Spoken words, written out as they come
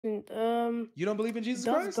And, You don't believe in Jesus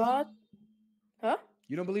does Christ? God? Huh?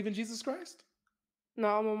 You don't believe in Jesus Christ? No,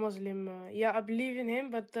 I'm a Muslim. Yeah, I believe in him,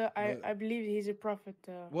 but No. I believe he's a prophet.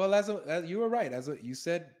 Well, as you were right. As a, you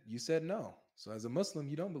said no. So as a Muslim,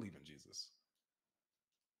 you don't believe in Jesus.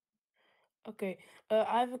 Okay.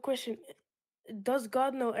 I have a question. Does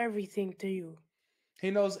God know everything to you? He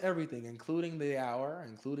knows everything, including the hour,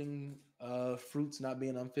 including fruits not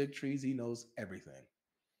being on fig trees. He knows everything.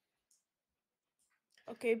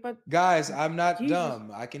 Okay, but Guys, I'm not Jesus,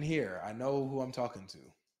 dumb. I can hear. I know who I'm talking to.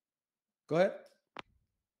 Go ahead.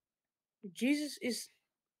 Jesus is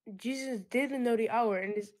Jesus didn't know the hour,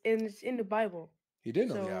 and it's in the Bible. He did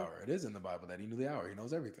know the So hour. It is in the Bible that he knew the hour. He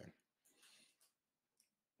knows everything.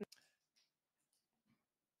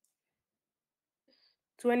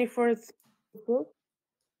 24th book,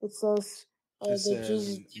 it says It that says,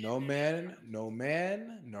 Jesus. no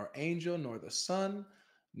man, nor angel, nor the Son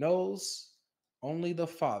knows, only the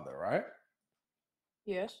Father, right?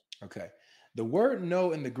 Yes. Okay. The word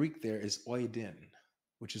know in the Greek there is oidin,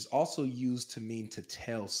 which is also used to mean to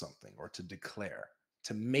tell something or to declare,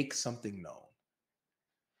 to make something known.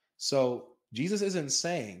 So Jesus isn't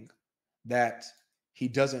saying that he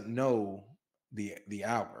doesn't know the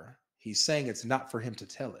hour. He's saying it's not for him to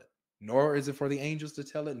tell it, nor is it for the angels to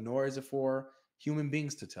tell it, nor is it for human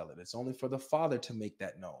beings to tell it. It's only for the Father to make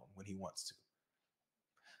that known when he wants to.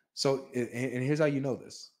 So, and here's how you know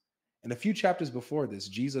this. In a few chapters before this,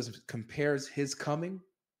 Jesus compares his coming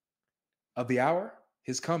of the hour,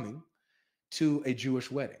 his coming, to a Jewish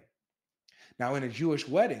wedding. Now, in a Jewish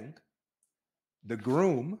wedding, the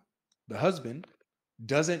groom, the husband,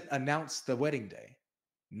 doesn't announce the wedding day,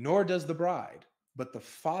 nor does the bride, but the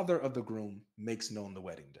father of the groom makes known the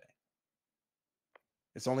wedding day.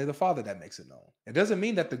 It's only the father that makes it known. It doesn't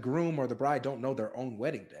mean that the groom or the bride don't know their own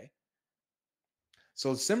wedding day.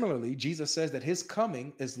 So, similarly, Jesus says that his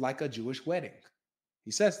coming is like a Jewish wedding.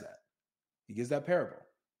 He says that. He gives that parable.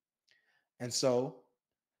 And so,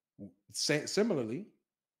 similarly,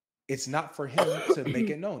 it's not for him to make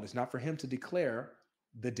it known. It's not for him to declare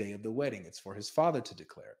the day of the wedding. It's for his father to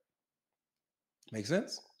declare it. Make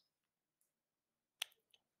sense?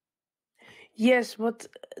 Yes, but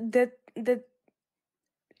that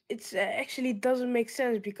it's actually doesn't make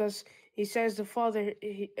sense because he says the father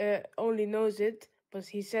only knows it, but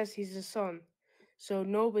he says he's the son, so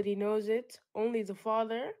nobody knows it. Only the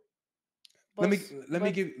father. But Let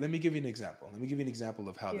me give you an example. Let me give you an example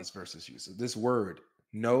of how yeah. this verse is used. So this word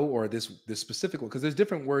no, or this specific one, because there's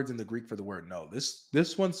different words in the Greek for the word no.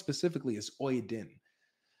 This one specifically is oidin.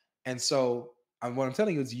 And so what I'm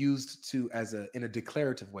telling you is used to as a in a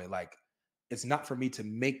declarative way, like it's not for me to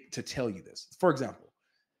make to tell you this. For example,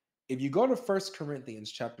 if you go to First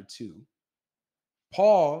Corinthians chapter 2,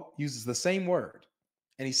 Paul uses the same word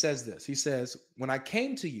and he says this. He says, when I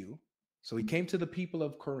came to you, so he came to the people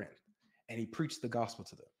of Corinth and he preached the gospel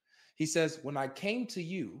to them. He says, when I came to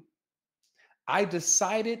you, I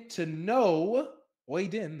decided to know,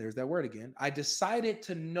 oidin, there's that word again. I decided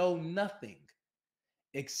to know nothing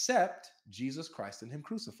except Jesus Christ and him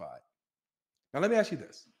crucified. Now, let me ask you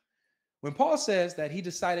this. When Paul says that he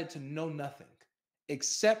decided to know nothing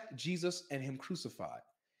except Jesus and him crucified,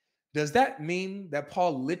 does that mean that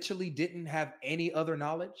Paul literally didn't have any other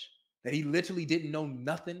knowledge? That he literally didn't know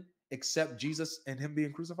nothing except Jesus and him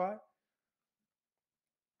being crucified?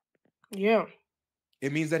 Yeah.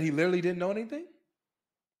 It means that he literally didn't know anything?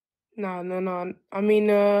 No, no, no. I mean,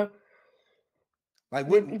 Like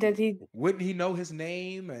that he. wouldn't he know his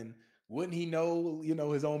name, and wouldn't he know,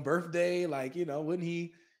 his own birthday? Like, wouldn't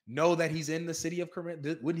he know that he's in the city of Corinth?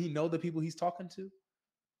 Wouldn't he know the people he's talking to?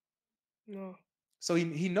 No. So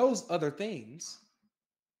he knows other things.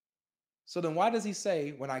 So then why does he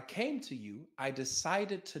say, when I came to you, I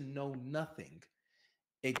decided to know nothing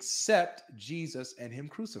except Jesus and him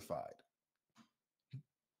crucified?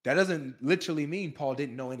 That doesn't literally mean Paul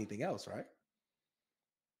didn't know anything else, right?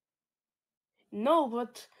 No,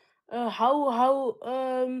 but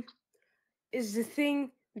how is the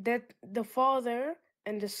thing that the father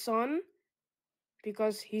and the son,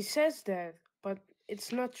 because he says that, but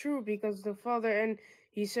it's not true because the father and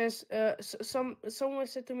he says someone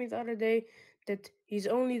said to me the other day that he's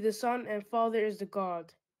only the son and father is the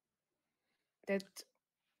God. That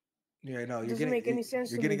Yeah, no, doesn't make any sense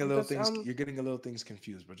to me because you're getting a little things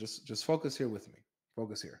confused, but just focus here with me.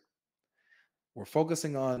 Focus here. We're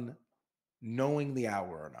focusing on knowing the hour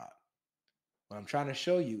or not. What I'm trying to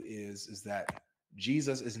show you is that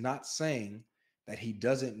Jesus is not saying that he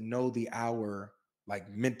doesn't know the hour like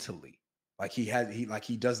mentally. Like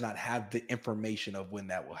he does not have the information of when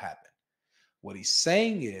that will happen. What he's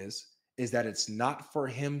saying is that it's not for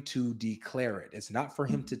him to declare it, it's not for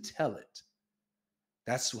him to tell it.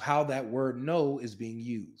 That's how that word know is being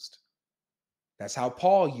used. That's how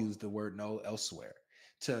Paul used the word know elsewhere.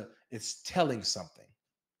 It's telling something,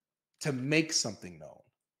 to make something known.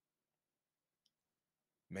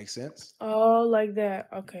 Make sense? Oh, like that.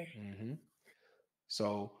 Okay. Mm-hmm.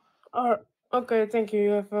 So, Uh, okay, thank you.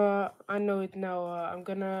 You have, I know it now. I'm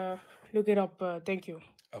gonna look it up. Thank you.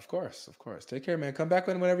 of course, of course. Take care, man. Come back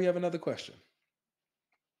whenever you have another question.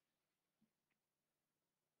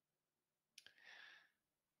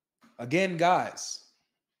 Again, guys,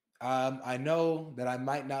 I know that I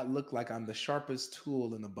might not look like I'm the sharpest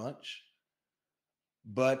tool in the bunch,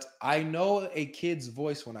 but I know a kid's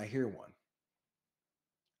voice when I hear one.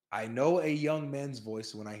 I know a young man's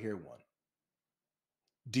voice when I hear one.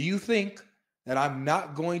 Do you think that I'm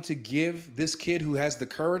not going to give this kid who has the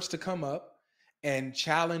courage to come up and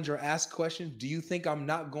challenge or ask questions? Do you think I'm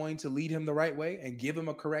not going to lead him the right way and give him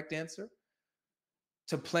a correct answer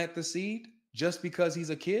to plant the seed just because he's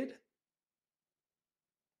a kid?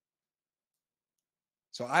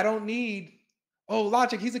 So I don't need, oh,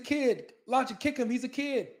 Logic, he's a kid. Logic, kick him, he's a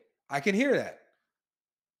kid. I can hear that.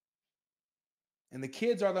 And the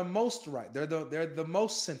kids are the most right. They're the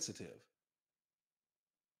most sensitive.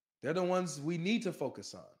 They're the ones we need to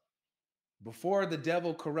focus on before the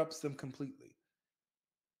devil corrupts them completely.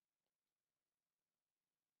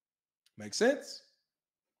 Make sense?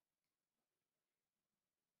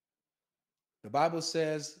 The Bible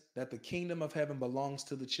says that the kingdom of heaven belongs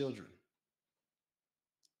to the children.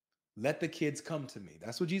 Let the kids come to me.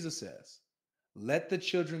 That's what Jesus says. Let the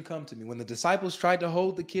children come to me. When the disciples tried to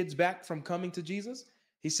hold the kids back from coming to Jesus,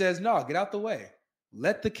 he says, no, get out the way.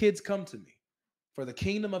 Let the kids come to me. For the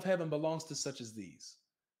kingdom of heaven belongs to such as these.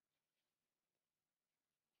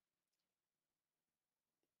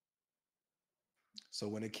 So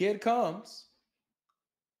when a kid comes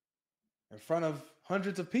in front of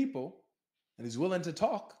hundreds of people and he's willing to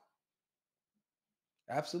talk,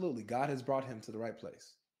 absolutely, God has brought him to the right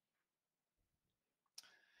place.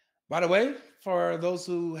 By the way, for those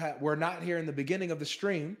who were not here in the beginning of the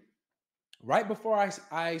stream, right before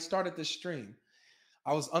I started this stream,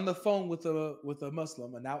 I was on the phone with a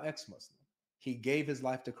Muslim, a now ex-Muslim. He gave his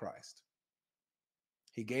life to Christ.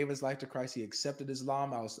 He gave his life to Christ. He accepted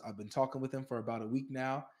Islam. I've been talking with him for about a week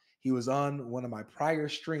now. He was on one of my prior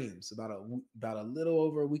streams about a little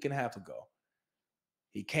over a week and a half ago.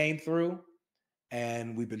 He came through,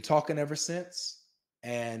 and we've been talking ever since.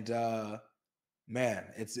 And man,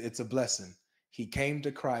 it's a blessing. He came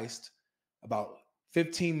to Christ about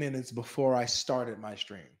 15 minutes before I started my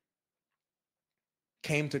stream.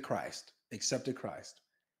 Came to Christ, accepted Christ.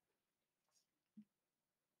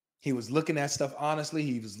 He was looking at stuff honestly.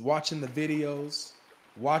 He was watching the videos,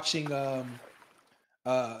 watching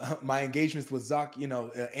my engagements with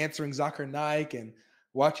answering Zakir Naik and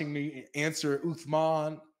watching me answer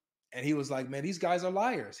Uthman. And he was like, man, these guys are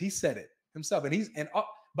liars. He said it himself.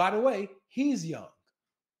 By the way, he's young.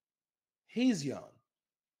 He's young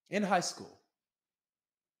in high school.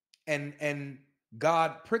 And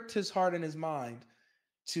God pricked his heart and his mind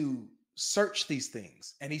to search these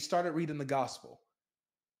things. And he started reading the gospel.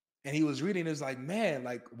 And he was reading, it was like, man,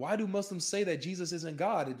 like, why do Muslims say that Jesus isn't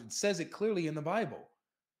God? It says it clearly in the Bible.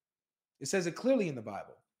 It says it clearly in the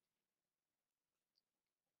Bible.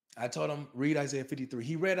 I told him, read Isaiah 53.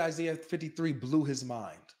 He read Isaiah 53, blew his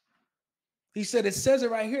mind. He said, it says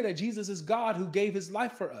it right here that Jesus is God who gave his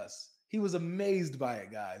life for us. He was amazed by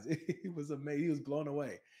it, guys. He was amazed. He was blown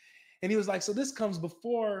away. And he was like, so this comes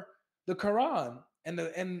before the Quran, and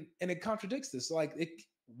it contradicts this. So like,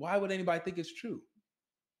 why would anybody think it's true?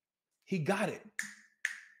 He got it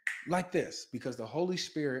like this because the Holy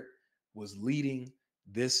Spirit was leading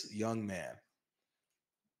this young man.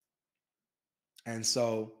 And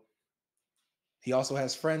so he also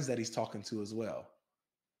has friends that he's talking to as well.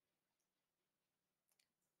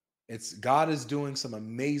 It's God is doing some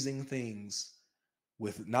amazing things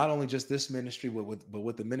with not only just this ministry, but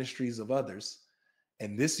with the ministries of others.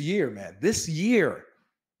 And this year, man, this year,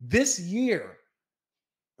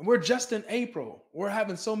 and we're just in April. We're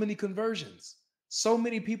having so many conversions. So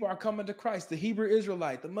many people are coming to Christ. The Hebrew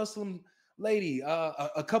Israelite, the Muslim lady,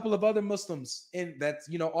 a couple of other Muslims in that's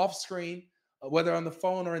off screen, whether on the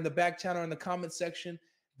phone or in the back channel or in the comment section,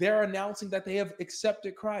 they're announcing that they have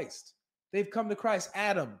accepted Christ. They've come to Christ.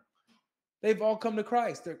 Adam, they've all come to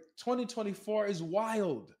Christ. 2024 is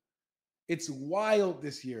wild. It's wild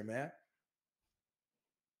this year, man.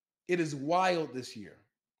 It is wild this year.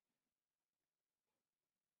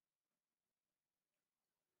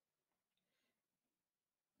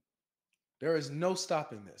 There is no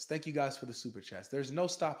stopping this. Thank you guys for the super chats. There's no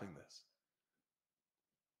stopping this.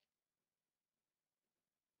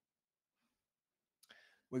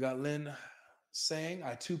 We got Lynn saying,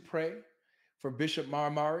 I too pray for Bishop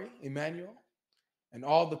Marmari, Emmanuel, and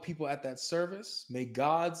all the people at that service. May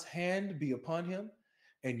God's hand be upon him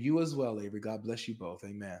and you as well, Avery. God bless you both.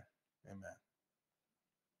 Amen. Amen.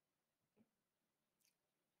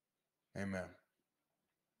 Amen.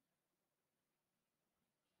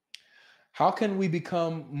 How can we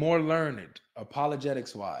become more learned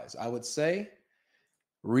apologetics wise? I would say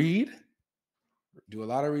read, do a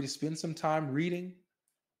lot of reading, spend some time reading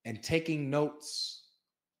and taking notes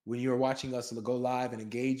when you're watching us go live and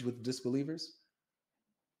engage with disbelievers.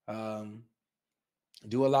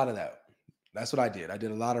 Do a lot of that. That's what I did. I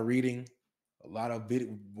did a lot of reading, a lot of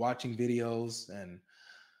watching videos and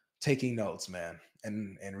taking notes, man,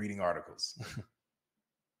 and reading articles.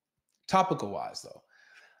 Topical wise, though,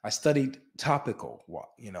 I studied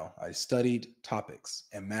I studied topics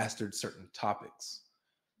and mastered certain topics.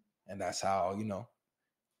 And that's how,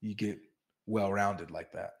 you get well-rounded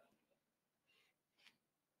like that.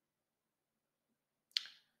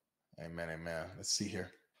 Amen, amen. Let's see here.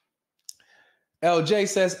 LJ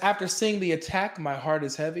says, after seeing the attack, my heart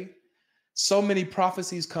is heavy. So many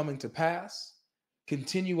prophecies coming to pass.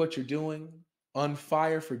 Continue what you're doing. On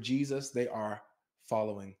fire for Jesus. They are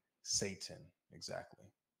following Satan. Exactly.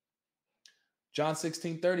 John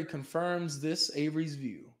 16:30 confirms this Avery's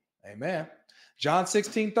view. Amen. John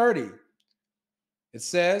 16:30. It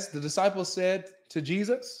says, the disciples said to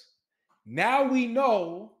Jesus, now we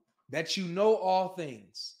know that you know all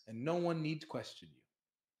things and no one need to question you.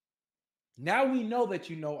 Now we know that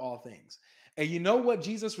you know all things. And you know what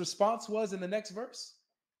Jesus' response was in the next verse?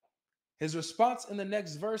 His response in the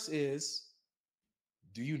next verse is,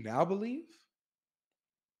 do you now believe?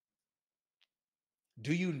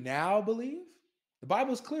 Do you now believe? The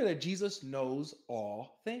Bible is clear that Jesus knows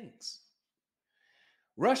all things.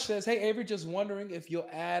 Rush says, hey, Avery, just wondering if you'll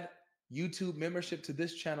add YouTube membership to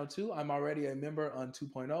this channel too. I'm already a member on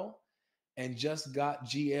 2.0 and just got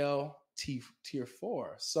GLT tier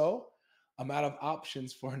 4. So I'm out of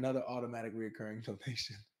options for another automatic recurring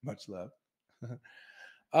donation. Much love.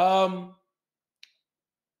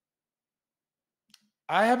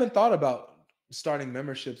 I haven't thought about starting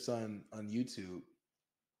memberships on YouTube.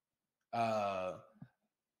 GL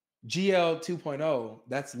 2.0,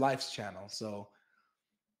 that's Life's channel. So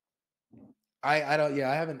I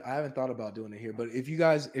haven't thought about doing it here. But if you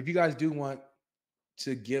guys do want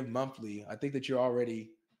to give monthly, I think that you're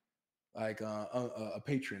already like a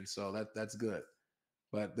patron, so that's good.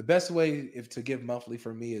 But the best way to give monthly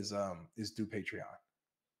for me is through Patreon.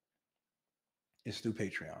 It's through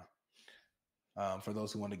Patreon. For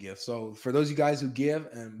those who want to give. So for those of you guys who give,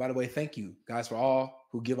 and by the way, thank you guys for all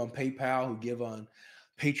who give on PayPal, who give on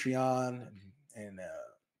Patreon and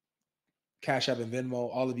Cash App and Venmo.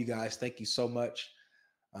 All of you guys, thank you so much.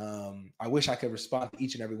 I wish I could respond to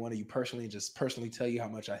each and every one of you personally and just personally tell you how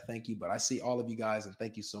much I thank you, but I see all of you guys and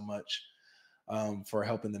thank you so much for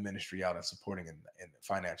helping the ministry out and supporting it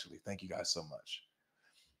financially. Thank you guys so much.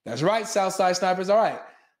 That's right, Southside Snipers. All right.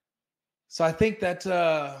 So I think that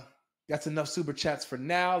that's enough super chats for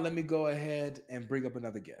now. Let me go ahead and bring up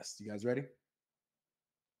another guest. You guys ready?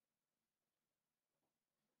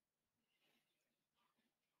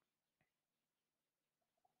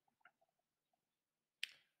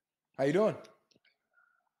 How you doing?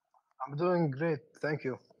 I'm doing great, thank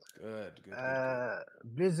you. Good.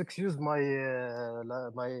 Please excuse my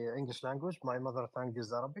my English language. My mother tongue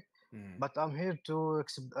is Arabic, but I'm here to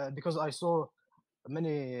because I saw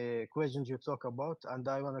many questions you talk about, and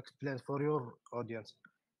I want to explain for your audience.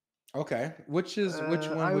 Okay. Which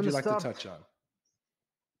one I would will you like to start. touch on?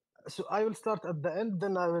 So I will start at the end,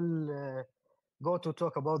 then I will go to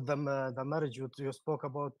talk about the marriage you spoke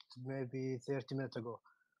about maybe 30 minutes ago.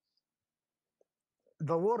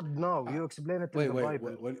 The word now you explain it in Wait. the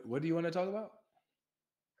Bible. What do you want to talk about?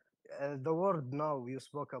 The word now you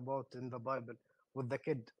spoke about in the Bible with the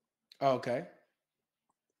kid. Oh, okay.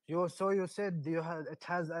 You said it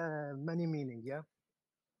has many meaning, yeah.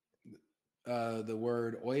 The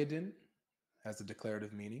word oidin has a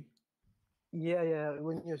declarative meaning. Yeah.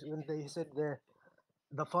 When they said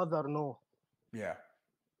the father no, Yeah.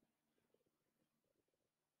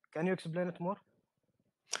 can you explain it more?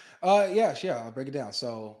 Yeah. I'll break it down.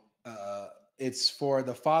 So it's for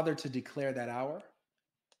the father to declare that hour.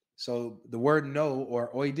 So the word no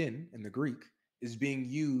or oidin in the Greek is being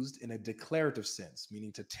used in a declarative sense,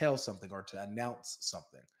 meaning to tell something or to announce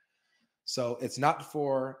something. So it's not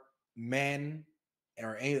for man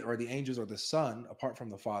or the angels or the son, apart from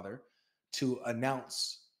the father, to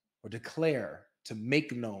announce or declare to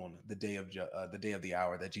make known the day of the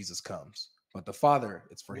hour that Jesus comes. But the Father,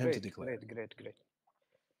 it's for him to Great, declare. great, great, great.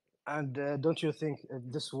 And don't you think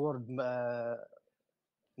this word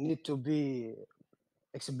need to be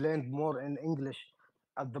explained more in English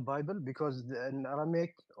at the Bible? Because in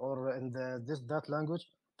Aramaic or in this that language,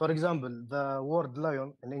 for example, the word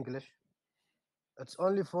lion in English, it's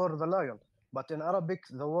only for the lion. But in Arabic,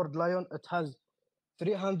 the word lion, it has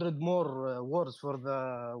 300 more words for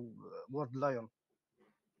the word lion.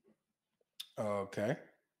 Okay. Uh,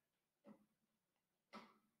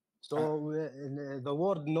 So the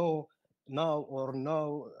word no, now or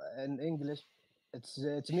no in English, it's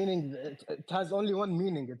meaning it has only one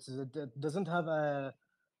meaning. It doesn't have a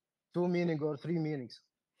two meaning or three meanings.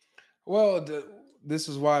 well, this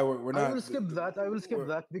is why we're I will not. skip that. I will skip We're,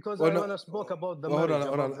 that because well, I no. wanna spoke about the Well, hold on, marriage,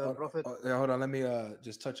 hold on, about the prophet. yeah, hold on. Let me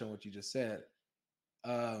just touch on what you just said.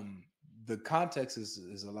 Um, the context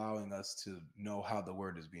is allowing us to know how the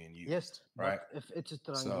word is being Yes, used, but right? if it's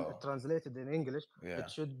So translated in English, it yeah,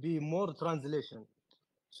 should be more translation. it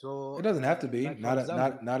So, doesn't have to be. like for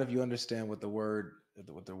example, Not if you understand what the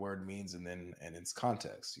word means and then and its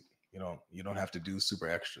context. You don't have to do super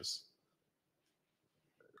extras.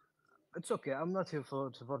 it's okay. I'm not here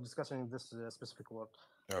for discussing this specific word.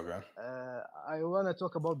 Okay. I want to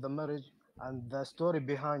talk about the marriage and the story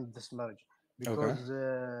behind this marriage Okay. because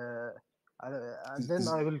and then Is-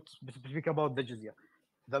 I will speak about the jizya.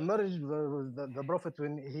 The marriage, the prophet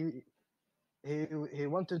when he he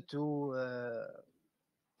wanted to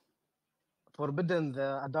forbidden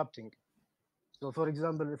the adopting. So, for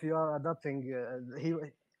example, if you are adopting, he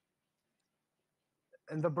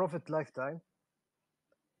in the prophet lifetime,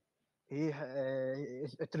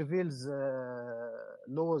 it reveals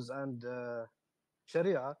laws and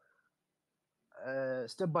sharia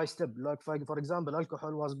step by step. Like for example,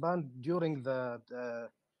 alcohol was banned during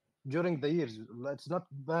the years. It's not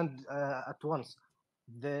banned at once.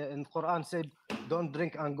 The in Quran said, "Don't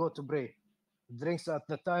drink and go to pray." Drinks at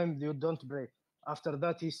the time you don't pray. After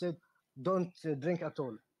that, he said, "Don't drink at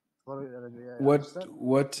all." For understand?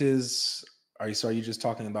 what is are you just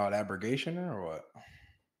talking about abrogation or what?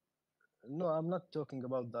 No, I'm not talking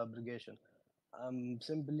about the abrogation. I'm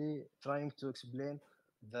simply trying to explain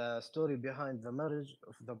the story behind the marriage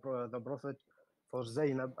of the Prophet for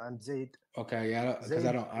Zainab and Zaid. Okay, yeah, because Zaid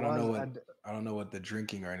I don't know was at I don't know what the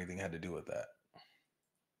drinking or anything had to do with that.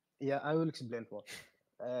 yeah, I will explain what.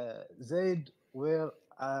 Zaid were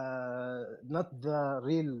not the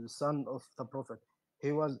real son of the Prophet.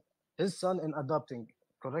 He was his son in adopting,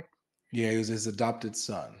 correct? Yeah, he was his adopted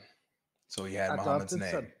son, so he had Muhammad's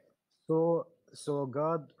Adopted son. name. So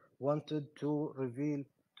God wanted to reveal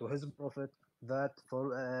to his prophet that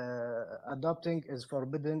for adopting is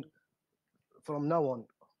forbidden from now on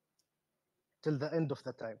till the end of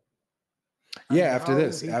the time, Yeah, and after how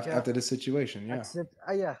this, he can after this situation, yeah. accept.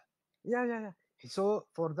 Yeah, yeah, yeah, yeah. So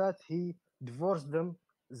for that he divorced them,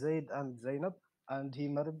 Zaid and Zainab, and he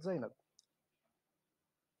married Zainab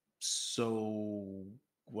So,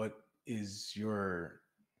 what is your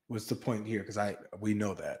what's the point here? Because I we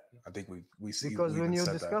know that. I think because we when even you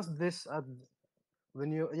said that. discuss this at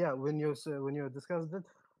when you discussed it,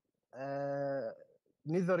 uh,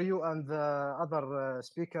 neither you and the other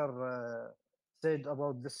speaker said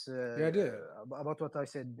about this Yeah, I did. about what I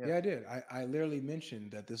said. Yeah. Yeah, I did. I literally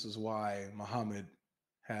mentioned that this is why Muhammad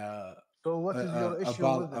had So what is your issue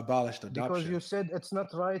with it? abolished Because you adoption. said it's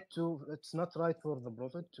not right for the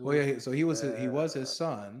prophet Well, to yeah. So he was his uh,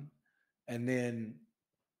 son,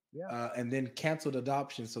 yeah. and then canceled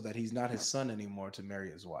adoption so that he's not his son anymore to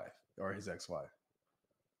marry his wife or his ex-wife.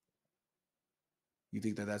 You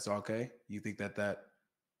think that that's okay? You think that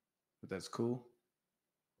that's cool?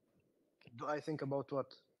 Do I think about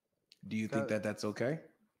what? Do you think Ca- that that's okay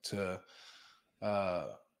to uh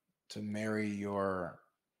to marry your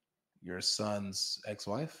son's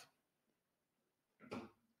ex-wife?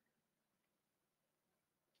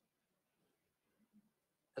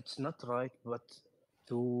 It's not right, but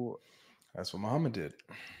to That's what Muhammad did.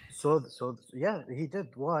 so yeah, he did.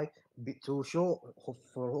 Why? To show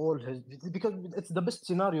for all his because it's the best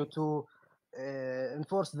scenario to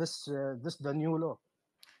enforce this the new law.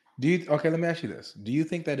 Do you okay? Let me ask you this: do you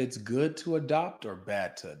think that it's good to adopt or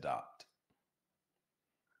bad to adopt?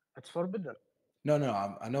 It's forbidden. No, no,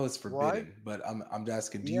 I know it's Why? forbidden, but I'm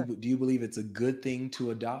asking: Yeah, do you believe it's a good thing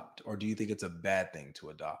to adopt, or do you think it's a bad thing to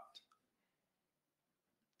adopt?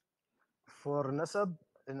 for nasab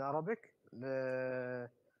in Arabic,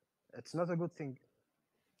 it's not a good thing.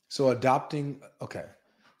 So adopting, okay.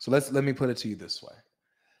 So let me put it to you this way: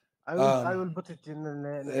 I will put it in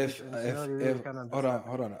scenario you if can hold on, understand.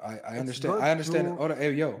 hold on. I It's understand. good I understand. to Hold on.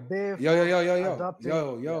 Hey, pay yo, yo, for yo, yo, yo, adopting.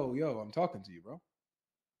 yo, Yeah, yo, yo. I'm talking to you, bro.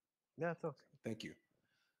 yeah, talk. Thank you.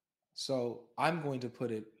 So I'm going to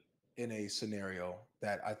put it in a scenario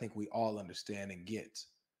that I think we all understand and get.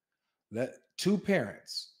 Let two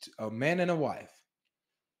parents, a man and a wife,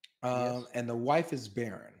 Yes, and the wife is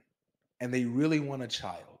barren, and they really want a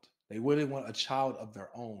child. They really want a child of their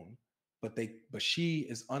own, but she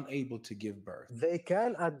is unable to give birth. they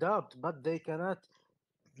can adopt, but they cannot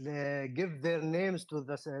give their names to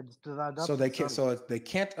the So adopted son. they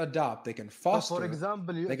can't adopt. They can So, for foster.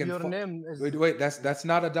 example, They if can your name wait, is wait. That's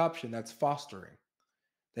not adoption. That's fostering.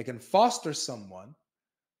 They can foster someone,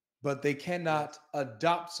 but they cannot yes,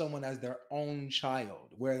 adopt someone as their own child,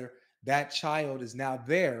 where that child is now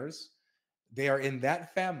theirs. They are in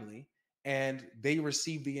that family, and they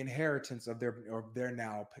receive the inheritance of their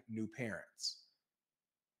now new parents.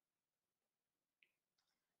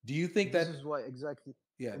 Do you think this that? is why exactly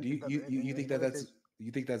Yeah. Do you in think that that's heritage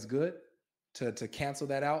you think that's good to cancel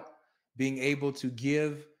that out? Being able to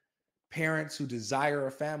give parents who desire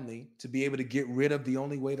a family to be able to get rid of the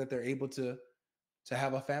only way that they're able to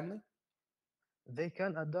have a family. they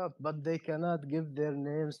can adopt, but they cannot give their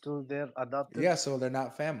names to their adopted Yeah, so they're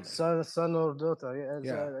not family. son or daughter, as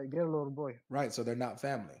Yeah, a girl or boy. right. So they're not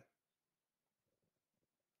family.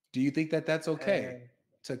 Do you think that that's okay Uh,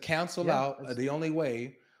 to cancel yeah, out it's the only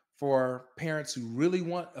way for parents who really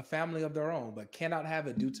want a family of their own but cannot have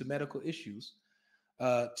it due to medical issues,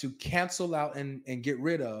 to cancel out and get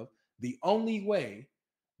rid of the only way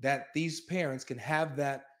that these parents can have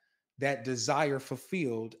that desire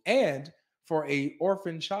fulfilled, and for a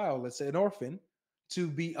orphan child, let's say an orphan, to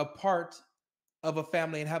be a part of a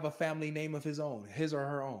family and have a family name of his own, his or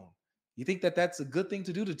her own. You think that that's a good thing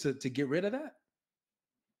to do to get rid of that?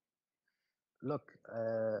 look.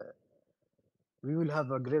 We will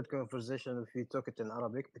have a great conversation if we talk it in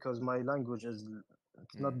Arabic because my language is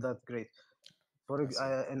it's not Mm, that great. I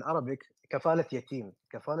see. In Arabic, كفالة يتيم.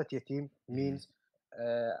 كفالة يتيم Hmm. means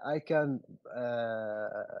I can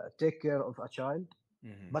take care of a child,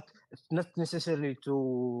 Hmm. but it's not necessarily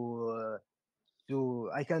to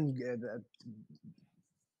I can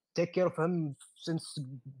take care of him since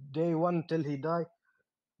day one till he die,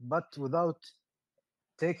 but without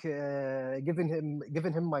take giving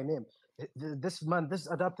him my name. This man, this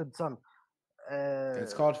adopted son,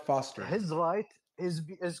 It's uh, called fostering. his right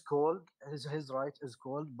is called his right is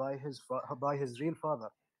called by by his real father.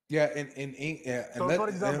 Yeah, yeah, and So, for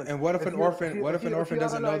example, and what if an orphan if you are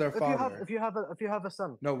doesn't know alive, their father? if you have a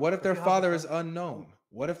son, No, what if if their you have a father is son, and unknown?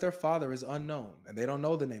 What if their father is unknown and they don't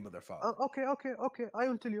know the name of their father? okay, I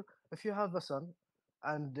will tell you. If you have a son,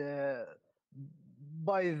 and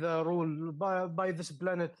by the rule, by this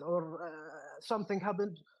planet, or something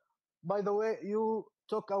happened, by the way, you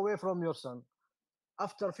took away from your son.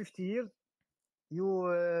 After 50 years,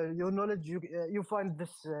 your knowledge, you find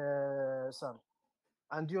this son,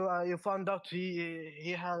 and you found out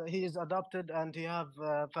he is adopted and he have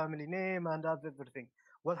a family name and have everything.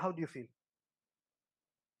 What How do you feel?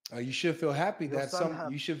 You should feel happy Your that son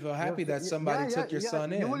have somebody took your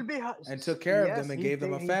son you will in be and took care of them yes, and gave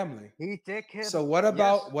them a family. he take care. So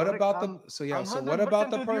Yes, what correct. about the so yeah, I'm so what about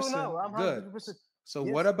 100% the with you person? now. I'm Good. 100%. So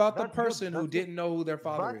what Yes, about the that's good, person who that's good. didn't know who their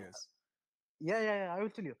father But is? I will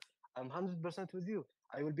tell you, I'm 100% with you.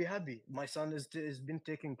 I will be happy. My son is been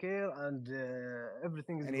taken care and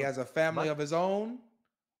everything is And he good. has a family But of his own,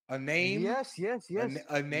 a name,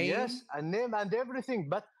 a yes, name. a name and everything.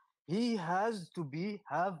 But he has to be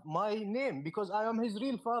have my name because I am his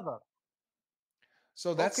real father.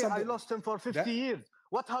 So that's Okay, I something lost him for 50 that years.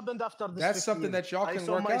 What happened after this that's 50 something years? that y'all I can saw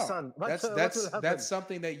work my out. son. What will That's happen?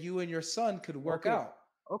 something that you and your son could work Okay, out.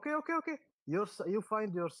 okay. You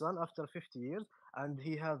find your son after 50 years, and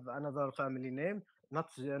he have another family name, not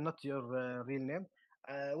your real name.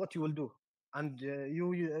 What you will do? And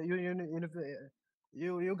you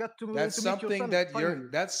got to meet your son finally.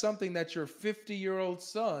 That's something that your 50-year-old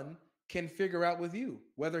son can figure out with you,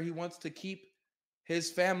 whether he wants to keep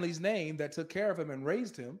his family's name that took care of him and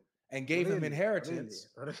raised him and gave him Really, really, inheritance,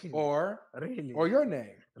 really, or really, or your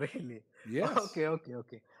name. really. Yes.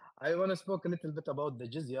 Okay. I want to speak a little bit about the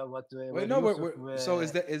jizya. What Wait, where no, Yusuf so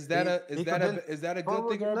he couldn't is that a good forward.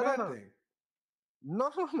 thing or a No, no, bad no. thing?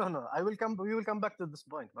 No. I will come. We will come back to this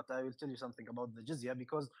point, but I will tell you something about the jizya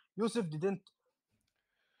because Yusuf didn't.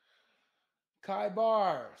 Kai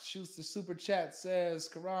Bar shoots the super chat, says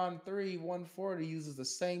Quran 3:140 uses the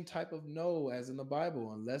same type of no as in the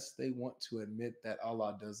Bible, unless they want to admit that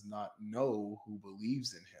Allah does not know who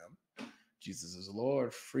believes in him. Jesus is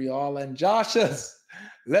Lord, free all and Joshus.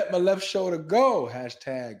 Let my left shoulder go.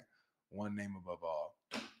 Hashtag one name above all.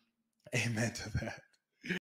 Amen to that.